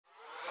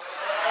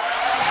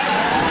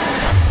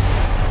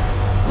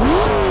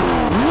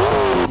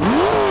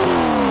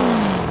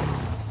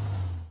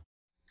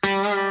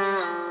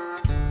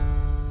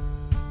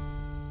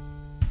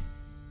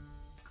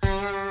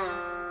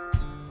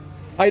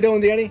How you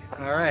doing, Danny?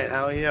 All right,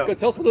 how are you? Good.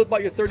 Tell us a little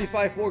about your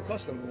 35 Ford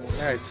Custom.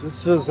 All right, so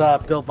this was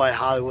built by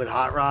Hollywood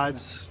Hot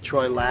Rods,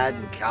 Troy Ladd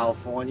in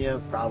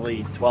California,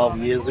 probably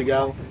 12 years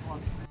ago.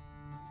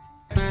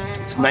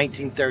 It's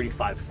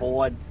 1935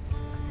 Ford.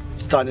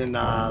 It's done in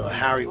the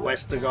Harry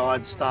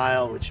Westerguard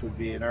style, which would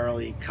be an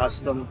early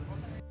custom.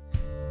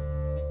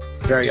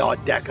 Very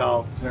Art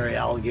Deco, very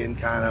elegant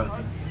kind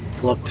of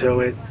look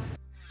to it.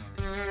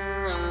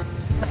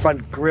 The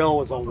front grille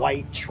was a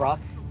white truck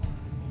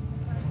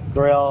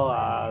grill.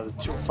 The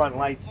two front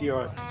lights here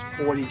are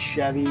 40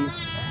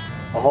 Chevys.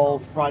 The whole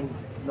front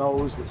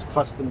nose was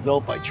custom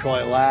built by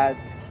Troy Ladd.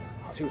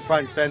 Two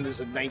front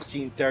fenders of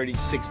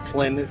 1936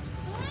 Plymouth.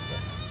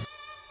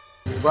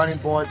 The running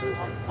boards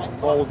are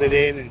molded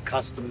in and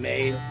custom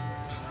made.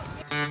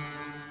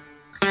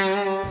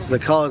 The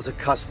color is a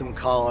custom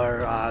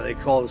color. They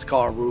call this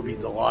car Ruby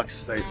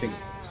Deluxe, I think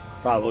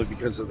probably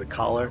because of the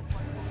color.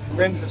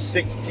 Rims are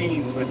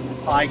 16s with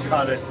high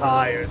cutter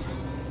tires,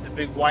 the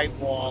big white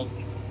wall,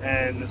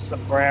 and the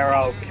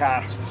sombrero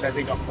caps, which I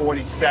think are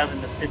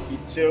 47 to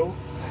 52.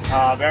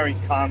 Very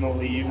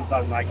commonly used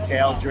on like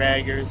tail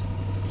draggers,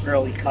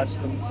 early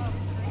customs.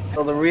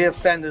 So the rear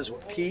fenders were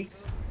peaked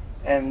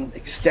and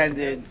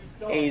extended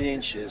 8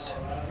 inches.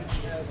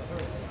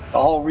 The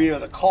whole rear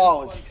of the car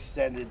was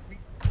extended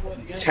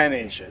 10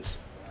 inches,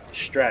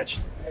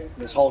 stretched.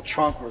 This whole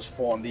trunk was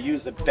formed. They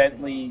used a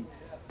Bentley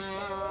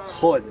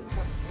hood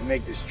to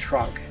make this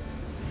trunk.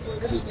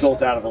 This is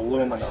built out of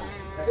aluminum.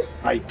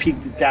 I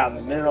peaked it down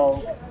the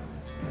middle.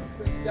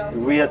 The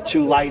rear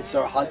two lights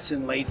are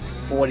Hudson, late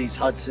 40s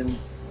Hudson.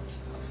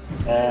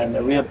 And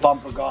the rear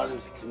bumper guard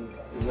is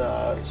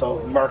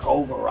so Merc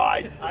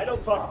Override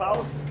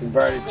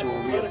converted to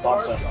a rear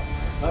bumper.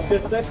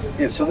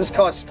 Yeah, so this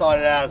car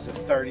started out as a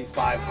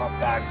 35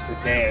 humpback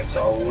sedan,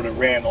 so it would have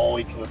ran all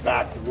the way to the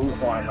back, the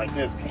roof line like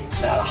this. It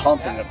had a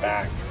hump in the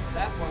back.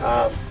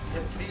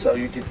 So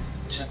you could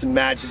just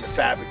imagine the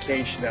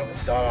fabrication that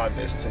was done on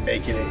this to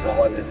make it into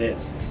what it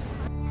is.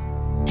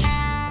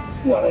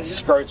 You know, the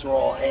skirts were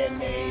all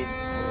handmade,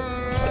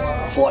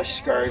 flush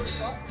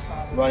skirts,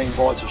 running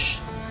boards are,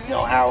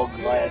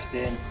 hourglassed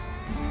in.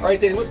 All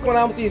right, Danny, what's going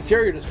on with the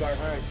interior of this car?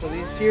 All right, so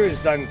the interior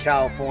is done in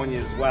California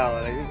as well,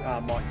 and I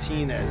think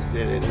Martinez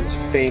did it. He's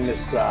a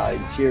famous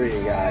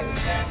interior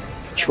guy,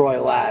 Troy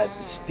Ladd.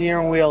 The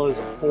steering wheel is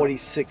a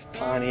 46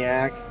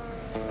 Pontiac.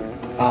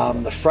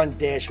 The front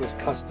dash was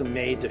custom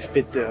made to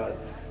fit the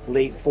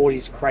late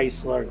 40s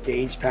Chrysler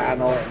gauge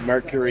panel and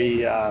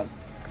Mercury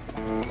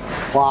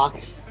clock.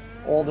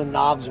 All the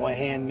knobs were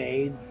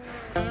handmade.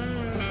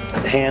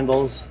 The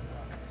handles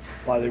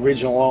by the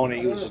original owner.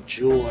 He was a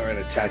jeweler and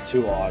a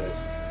tattoo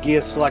artist.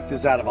 Gear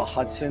selectors out of a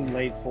Hudson,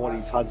 late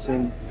 40s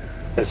Hudson.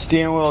 The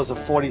steering wheel is a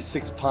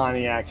 46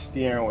 Pontiac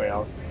steering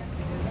wheel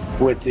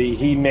with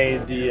he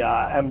made the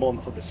emblem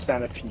for the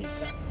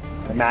centerpiece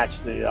to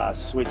match the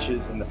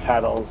switches and the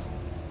pedals.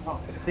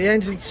 The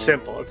engine's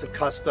simple. It's a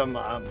custom,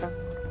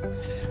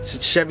 it's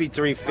a Chevy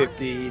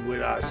 350 with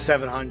a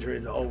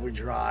 700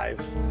 overdrive.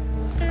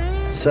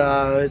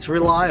 It's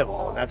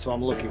reliable, and that's what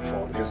I'm looking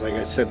for, because like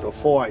I said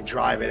before, I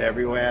drive it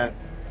everywhere.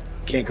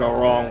 Can't go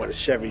wrong with a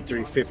Chevy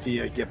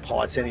 350. I get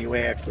parts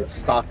anywhere, if it's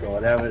stuck or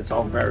whatever. It's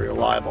all very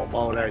reliable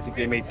motor. I think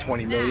they made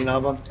 20 million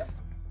of them.